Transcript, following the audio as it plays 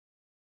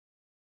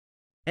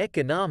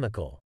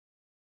Economical.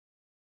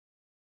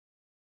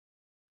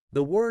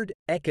 The word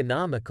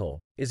economical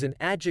is an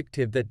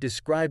adjective that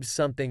describes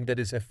something that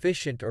is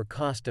efficient or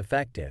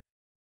cost-effective.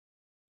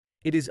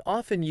 It is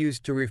often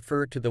used to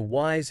refer to the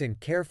wise and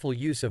careful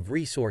use of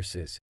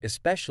resources,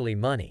 especially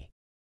money.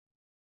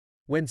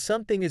 When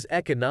something is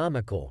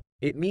economical,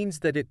 it means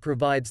that it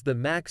provides the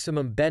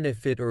maximum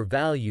benefit or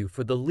value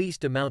for the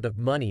least amount of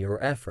money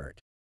or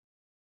effort.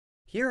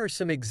 Here are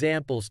some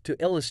examples to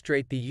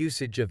illustrate the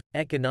usage of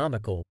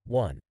economical.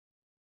 1.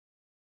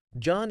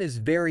 John is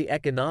very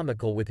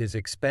economical with his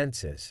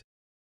expenses.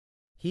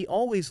 He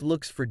always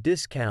looks for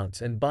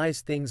discounts and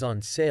buys things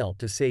on sale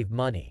to save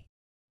money.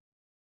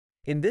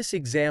 In this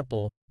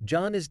example,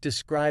 John is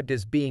described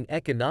as being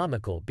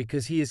economical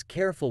because he is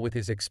careful with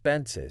his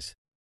expenses.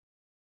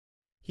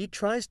 He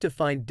tries to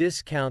find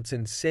discounts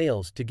and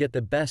sales to get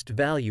the best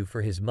value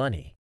for his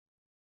money.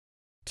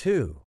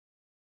 2.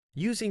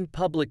 Using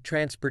public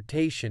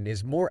transportation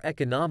is more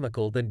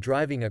economical than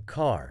driving a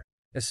car,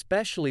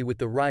 especially with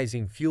the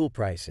rising fuel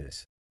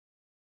prices.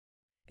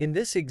 In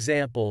this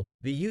example,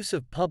 the use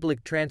of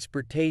public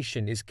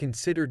transportation is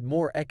considered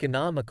more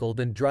economical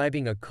than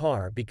driving a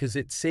car because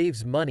it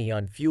saves money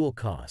on fuel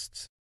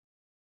costs.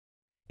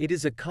 It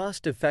is a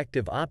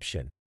cost-effective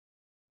option.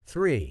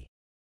 3.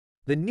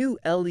 The new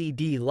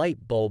LED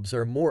light bulbs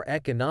are more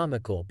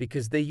economical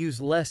because they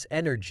use less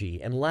energy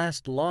and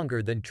last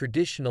longer than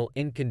traditional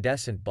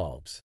incandescent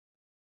bulbs.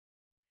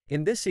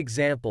 In this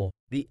example,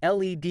 the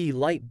LED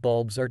light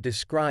bulbs are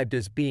described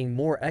as being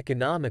more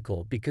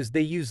economical because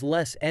they use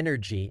less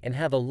energy and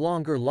have a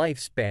longer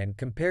lifespan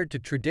compared to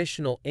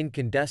traditional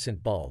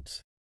incandescent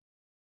bulbs.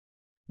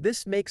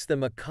 This makes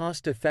them a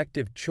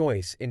cost-effective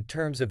choice in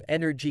terms of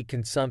energy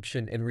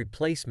consumption and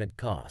replacement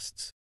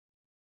costs.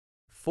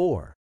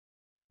 4.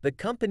 The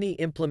company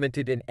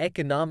implemented an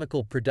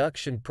economical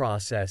production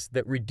process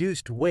that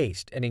reduced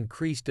waste and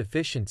increased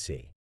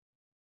efficiency.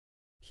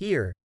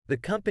 Here, the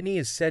company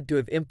is said to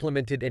have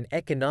implemented an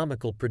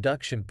economical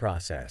production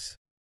process.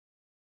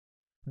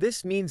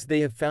 This means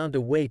they have found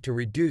a way to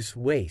reduce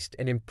waste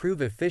and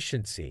improve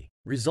efficiency,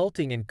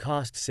 resulting in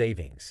cost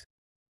savings.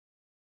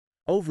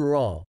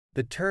 Overall,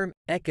 the term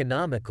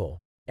economical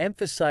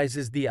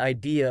emphasizes the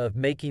idea of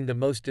making the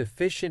most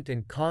efficient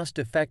and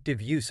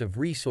cost-effective use of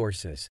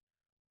resources,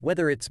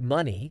 whether it's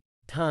money,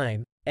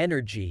 time,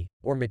 energy,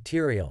 or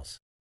materials.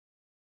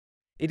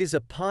 It is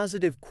a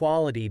positive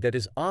quality that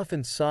is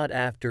often sought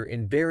after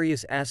in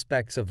various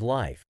aspects of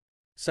life,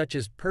 such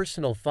as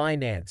personal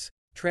finance,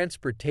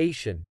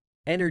 transportation,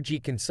 energy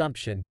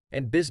consumption,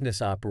 and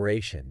business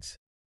operations.